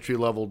guys on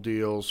entry-level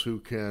deals who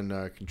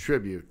can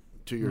contribute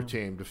to your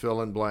team to fill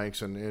in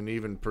blanks and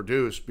even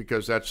produce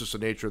because that's just the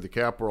nature of the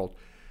cap world.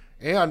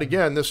 And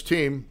again, this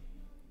team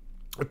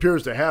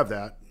appears to have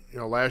that.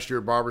 Last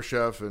year,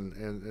 Barbashev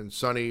and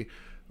Sonny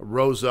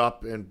rose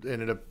up and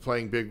ended up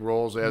playing big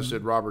roles, as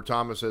did Robert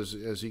Thomas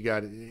as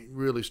he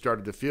really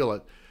started to feel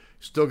it.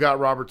 Still got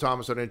Robert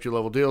Thomas on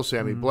entry-level deal.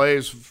 Sammy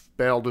Blaze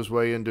bailed his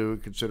way into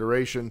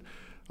consideration.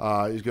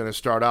 He's going to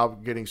start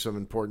out getting some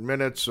important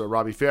minutes.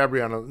 Robbie Fabry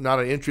on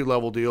not an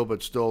entry-level deal,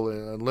 but still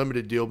a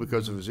limited deal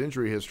because of his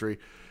injury history.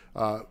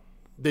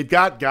 They've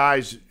got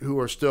guys who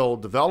are still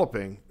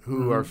developing,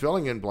 who are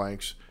filling in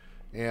blanks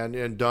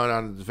and done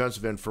on the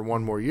defensive end for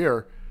one more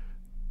year.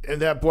 And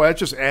that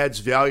just adds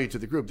value to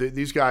the group.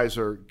 These guys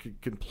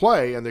can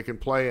play, and they can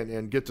play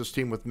and get this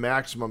team with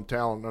maximum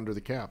talent under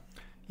the cap.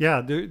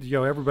 Yeah,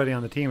 everybody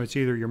on the team, it's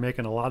either you're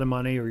making a lot of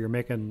money or you're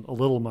making a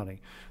little money.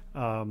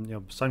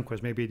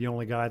 Sundqvist may be the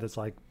only guy that's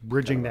like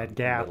bridging that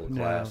gap. Middle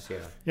class,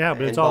 yeah,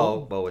 but and it's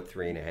all Bo at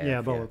 3.5.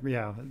 Yeah, Bo.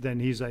 Yeah, then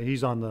he's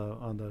on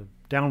the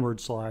downward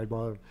slide.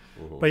 But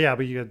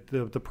you got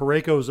the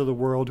Paraykos of the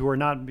world who are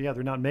not. Yeah,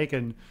 they're not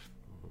making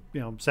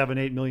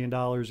 $7-8 million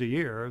a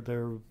year.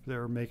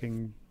 They're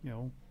making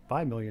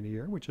 $5 million a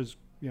year, which is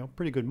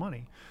pretty good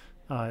money.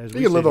 You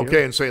can live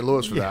okay in St.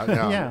 Louis for that.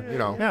 Yeah,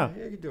 Yeah,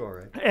 you can do all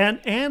right.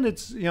 And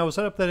it's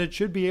set up that it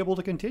should be able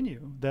to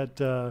continue. That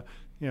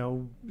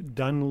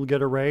Dunn will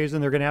get a raise,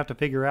 and they're going to have to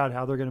figure out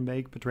how they're going to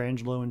make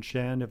Pietrangelo and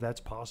Shen, if that's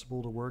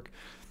possible, to work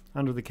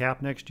under the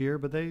cap next year.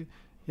 But they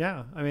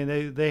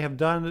have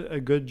done a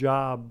good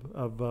job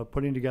of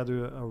putting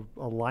together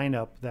a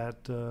lineup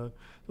that will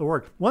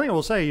work. One thing I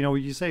will say,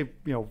 you say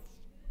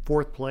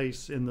fourth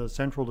place in the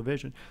Central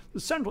Division. The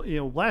Central,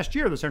 last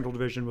year the Central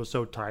Division was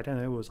so tight, and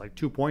it was like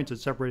 2 points that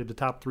separated the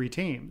top three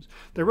teams.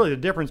 The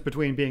difference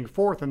between being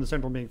fourth and the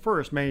Central being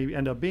first may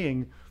end up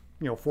being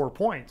 4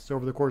 points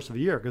over the course of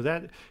the year,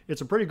 because it's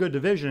a pretty good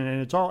division,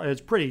 and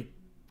it's pretty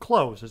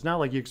close. It's not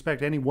like you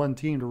expect any one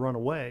team to run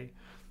away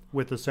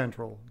with the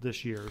Central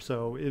this year.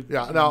 So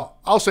now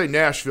I'll say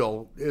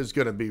Nashville is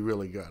going to be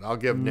really good. I'll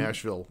give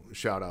Nashville a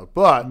shout out,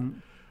 but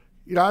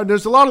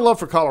there's a lot of love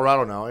for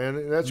Colorado now,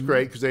 and that's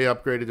great because they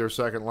upgraded their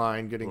second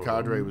line. Getting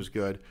Kadri was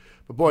good,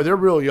 but boy, they're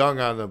real young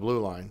on the blue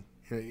line.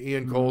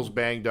 Ian Cole's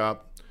banged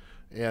up,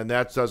 and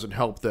that doesn't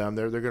help them.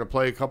 They're going to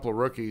play a couple of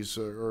rookies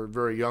or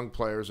very young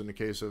players in the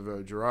case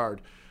of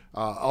Girard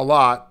a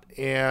lot,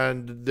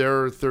 and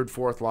their third,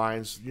 fourth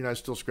lines.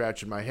 Still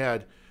scratching my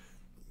head.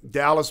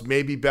 Dallas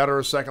may be better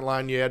a second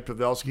line. You had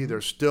Pavelski.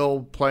 They're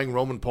still playing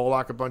Roman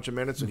Polak a bunch of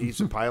minutes, and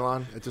he's a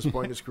pylon at this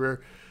point in his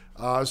career.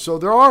 So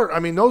there are,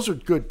 those are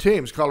good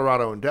teams,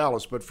 Colorado and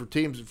Dallas, but for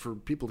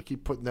people to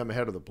keep putting them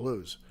ahead of the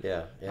Blues.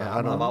 Yeah. How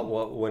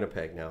about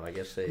Winnipeg now? I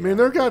guess they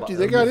got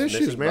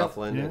issues, man.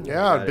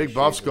 Bufflin Big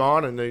Buff's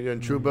gone, and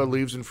Trouba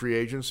leaves in free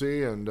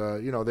agency, and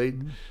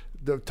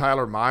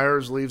Tyler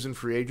Myers leaves in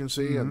free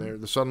agency,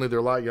 and suddenly they're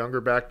a lot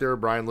younger back there.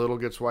 Brian Little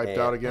gets wiped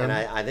out again. And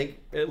I think,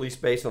 at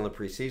least based on the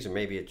preseason,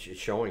 maybe it's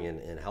showing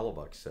in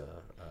Hellebuck's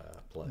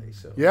play.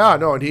 So Yeah,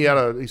 no, and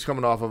he's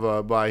coming off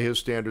of by his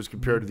standards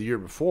compared to the year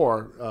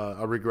before,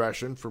 a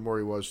regression from where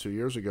he was 2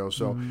 years ago.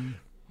 So,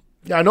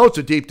 yeah, I know it's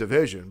a deep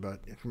division,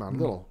 but come on,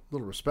 little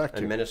respect.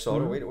 And here.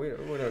 Minnesota, we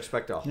don't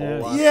expect a whole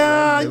lot.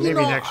 Yeah, Maybe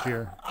next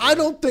year. I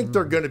don't think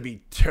they're going to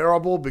be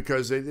terrible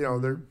because they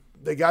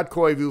got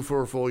Koivu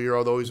for a full year,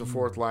 although he's a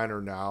fourth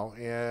liner now,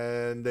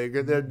 and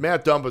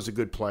Matt Dumba's a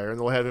good player, and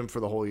they'll have him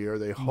for the whole year.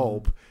 They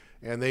hope.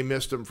 And they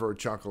missed him for a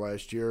chunk of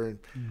last year. And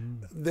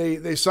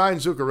they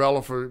signed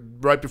Zuccarello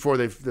right before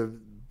the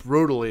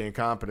brutally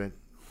incompetent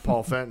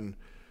Paul Fenton.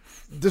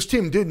 This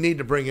team did need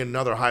to bring in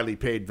another highly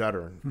paid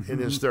veteran in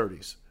his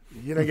 30s.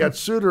 You got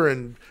Suter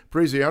and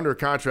Breezy under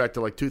contract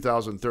to like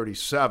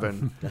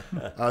 2037.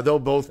 They'll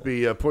both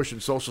be pushing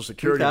Social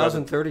Security.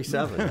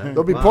 2037.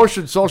 They'll be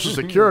pushing Social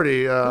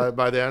Security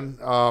by then.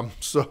 No,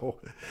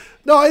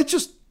 it's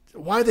just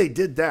why they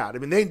did that. I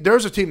mean,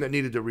 there's a team that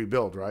needed to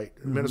rebuild, right?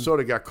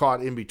 Minnesota got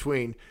caught in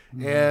between,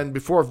 and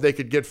before they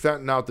could get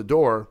Fenton out the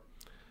door,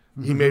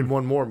 he made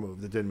one more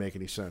move that didn't make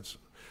any sense.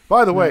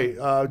 By the way,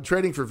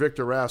 trading for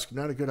Victor Rask,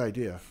 not a good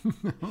idea.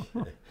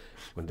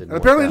 And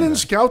apparently didn't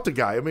scout the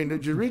guy. I mean,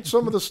 did you read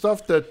some of the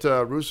stuff that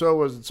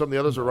Russo and some of the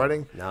others are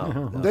writing?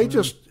 No. They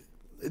didn't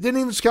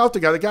even scout the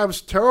guy. The guy was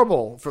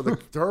terrible for the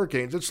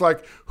Hurricanes. It's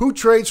like, who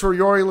trades for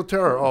Yori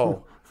Laterra?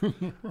 Oh.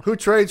 Who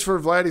trades for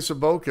Vladdy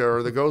Sobotka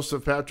or the ghost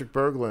of Patrick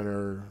Berglund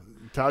or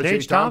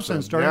Tage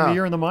Thompson starting the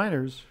year in the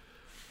minors?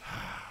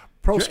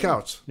 Pro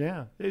scouts.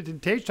 Yeah.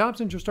 Tage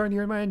Thompson just starting the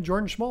year in the minors, and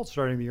Jordan Schmaltz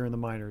starting the year in the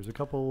minors. A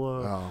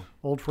couple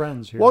old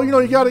friends here. Well,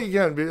 you got to,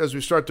 again, as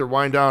we start to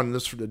wind down in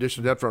this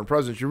edition of Net Front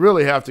Presence, you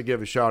really have to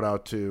give a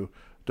shout-out to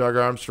Doug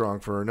Armstrong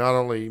for not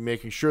only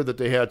making sure that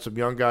they had some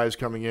young guys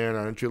coming in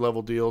on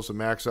entry-level deals to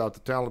max out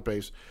the talent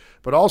base,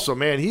 but also,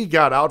 man, he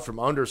got out from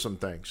under some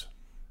things.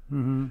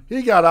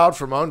 He got out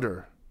from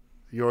under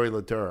Yori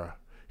Laterra.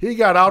 He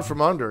got out from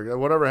under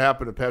whatever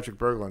happened to Patrick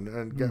Berglund.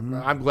 And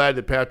I'm glad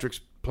that Patrick's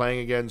playing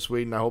again in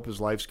Sweden. I hope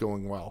his life's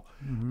going well.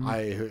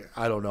 I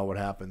don't know what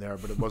happened there,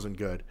 but it wasn't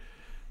good.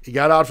 He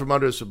got out from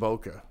under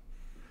Sobotka.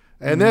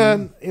 And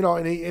then,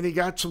 and he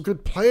got some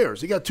good players.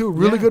 He got two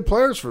really good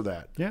players for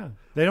that. Yeah.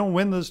 They don't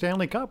win the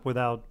Stanley Cup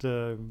without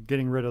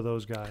getting rid of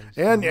those guys.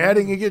 And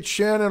you get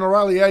Shen and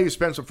O'Reilly. Yeah, you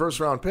spent some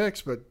first-round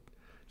picks, but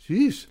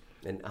geez.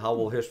 And how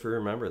will history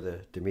remember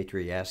the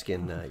Dmitry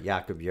Yaskin,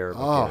 Jakub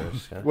Yerba?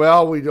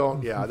 Well, we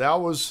don't. Yeah,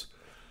 that was.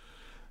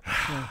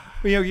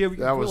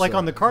 That was like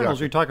on the Cardinals,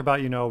 you talk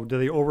about do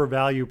they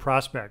overvalue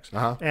prospects?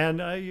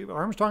 And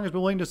Armstrong has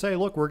been willing to say,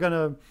 look, we're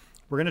gonna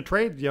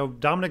trade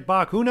Dominic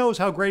Bach. Who knows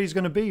how great he's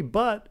going to be,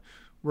 but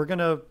we're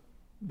gonna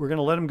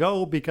let him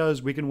go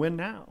because we can win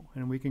now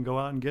and we can go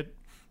out and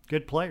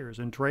get players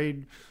and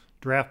trade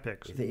draft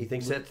picks. He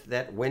thinks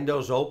that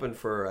window's open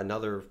for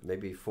another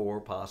maybe 4,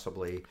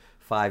 possibly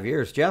 5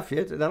 years. Jeff,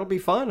 that'll be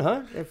fun,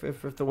 huh?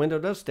 If the window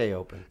does stay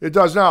open. It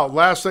does. Now,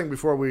 last thing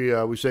before we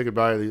say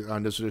goodbye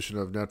on this edition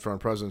of Net Front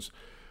Presence.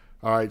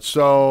 All right,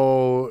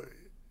 so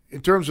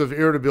in terms of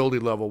irritability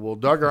level, will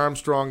Doug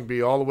Armstrong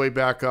be all the way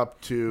back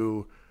up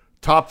to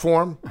top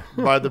form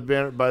by the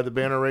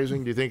banner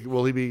raising? Do you think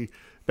will he be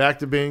back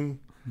to being,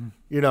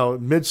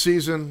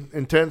 mid-season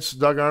intense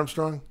Doug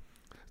Armstrong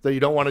that you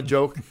don't want to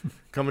joke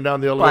coming down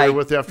the elevator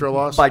with after a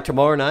loss? By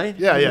tomorrow night?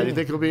 Yeah. Do you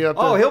think he'll be up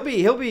there? Oh,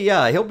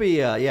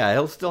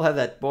 he'll still have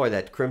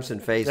that crimson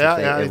face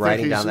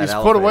riding down that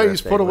elevator.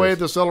 He's put away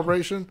the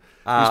celebration.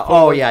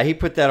 He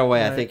put that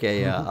away, I think,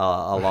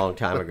 a long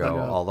time ago.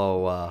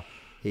 Although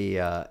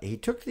he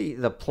took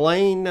the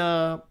plane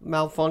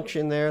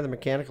malfunction there, the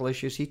mechanical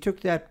issues. He took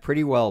that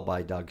pretty well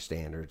by Doug's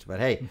standards. But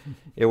hey,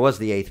 it was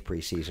the 8th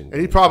preseason.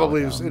 And he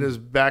probably was in his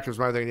back of his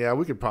mind thinking,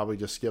 we could probably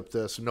just skip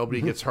this and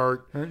nobody gets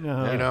hurt.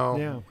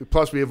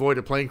 Plus we avoid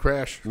a plane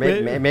crash.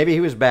 Maybe he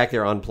was back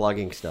there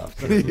unplugging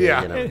stuff. And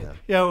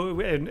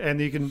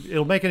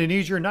it'll make it an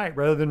easier night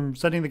rather than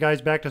sending the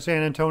guys back to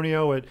San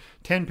Antonio at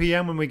 10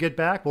 p.m. when we get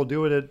back. We'll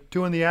do it at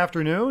 2 in the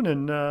afternoon,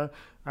 and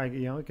I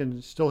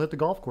can still hit the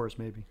golf course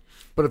maybe.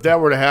 But if that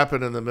were to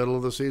happen in the middle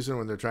of the season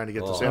when they're trying to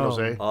get to San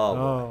Jose,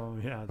 oh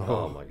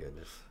my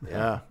goodness,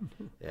 yeah.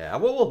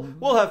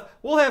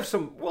 We'll have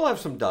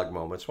some Doug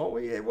moments, won't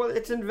we? Well,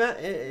 it's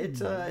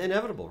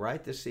inevitable,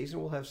 right? This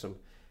season we'll have some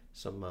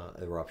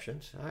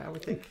eruptions, I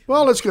would think.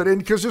 Well, it's good, and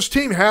because this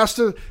team has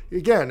to,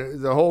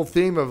 again, the whole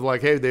theme of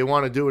like, hey, they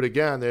want to do it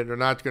again. They're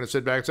not going to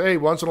sit back and say, hey,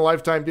 once in a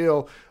lifetime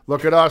deal,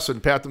 look at us,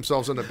 and pat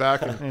themselves on the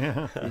back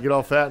and you get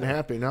all fat and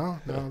happy. No,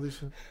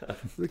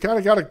 they kind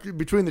of got it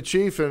between the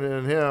Chief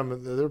and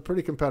him. They're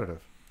pretty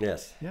competitive.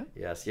 Yes.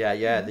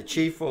 Yeah. The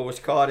Chief was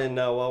caught in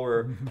while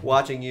we're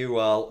watching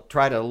you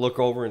try to look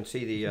over and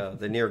see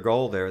the near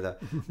goal there.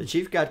 The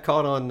Chief got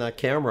caught on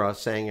camera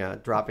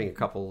dropping a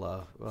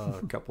couple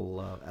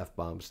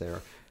F-bombs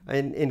there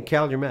in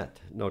Calumet,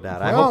 no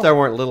doubt. I hope there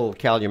weren't little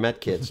Calumet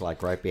kids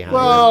like right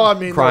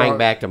behind him, crying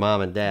back to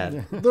mom and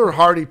dad. They're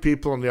hardy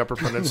people in the Upper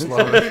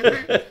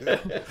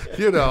Peninsula.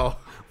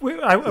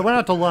 I went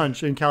out to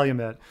lunch in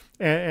Calumet,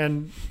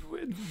 and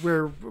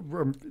where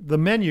the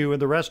menu in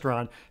the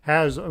restaurant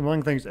has,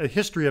 among things, a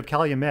history of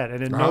Calumet,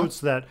 and it notes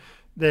that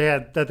they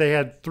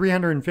had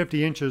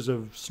 350 inches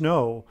of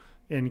snow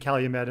in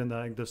Calumet in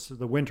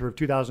the winter of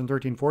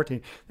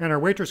 2013-14. And our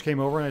waitress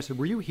came over and I said,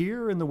 "Were you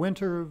here in the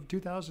winter of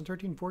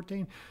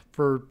 2013-14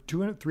 for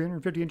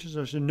 350 inches?"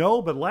 I said,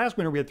 "No, but last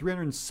winter we had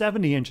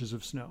 370 inches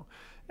of snow."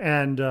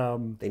 And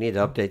they need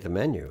to update the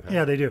menu.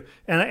 Yeah, they do.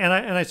 And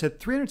I said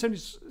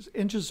 370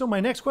 inches. So my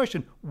next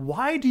question: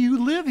 why do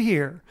you live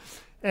here?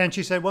 And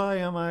she said, "Well,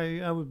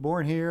 I was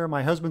born here.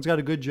 My husband's got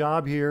a good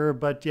job here,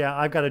 but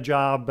I've got a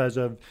job as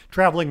a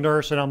traveling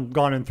nurse, and I'm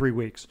gone in 3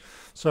 weeks."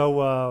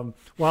 So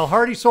while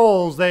Hardy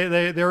Souls,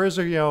 there is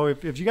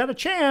if you got a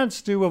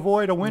chance to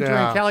avoid a winter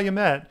in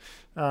Calumet,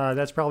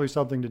 that's probably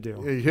something to do.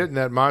 You're hitting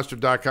that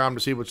monster.com to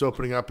see what's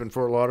opening up in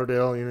Fort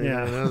Lauderdale.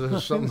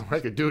 There's something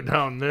I could do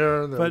down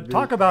there. But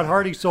talk about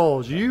Hardy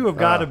Souls. You have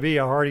got to be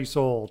a hardy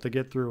soul to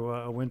get through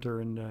a winter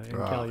in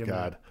Calumet.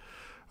 God.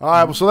 All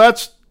right, well, so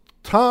that's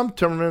Tom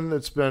Timmerman.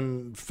 It's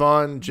been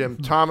fun. Jim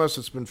Thomas,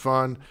 it's been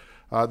fun.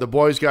 The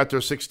boys got their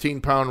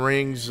 16-pound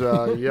rings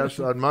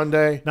on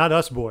Monday. Not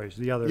us boys,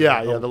 the other.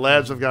 Yeah. The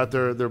lads have got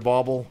their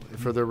bauble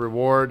for their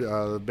reward,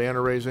 the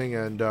banner raising,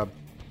 and I'm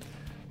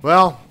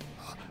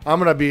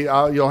gonna be.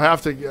 You'll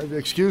have to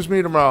excuse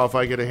me tomorrow if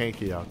I get a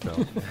hanky out,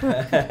 though.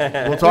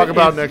 We'll talk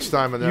about next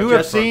time. You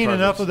have seen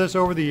enough of this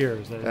over the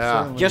years.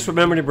 Just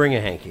remember to bring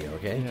a hanky,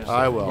 okay? Yes.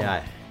 I will.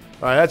 Yeah.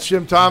 All right, that's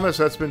Jim Thomas.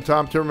 That's been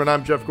Tom Timmerman.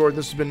 I'm Jeff Gordon.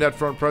 This has been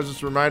NetFront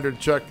Presence. Reminder to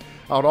check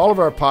out all of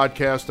our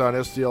podcasts on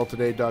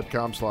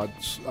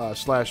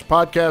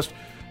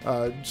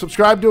stltoday.com/podcast.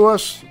 Subscribe to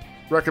us,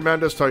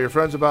 recommend us, tell your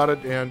friends about it,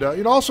 and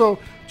also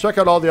check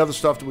out all the other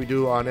stuff that we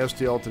do on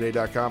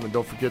stltoday.com. And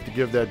don't forget to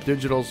give that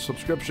digital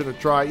subscription a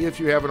try if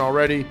you haven't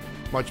already.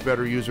 Much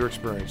better user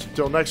experience.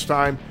 Until next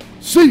time,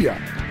 see ya.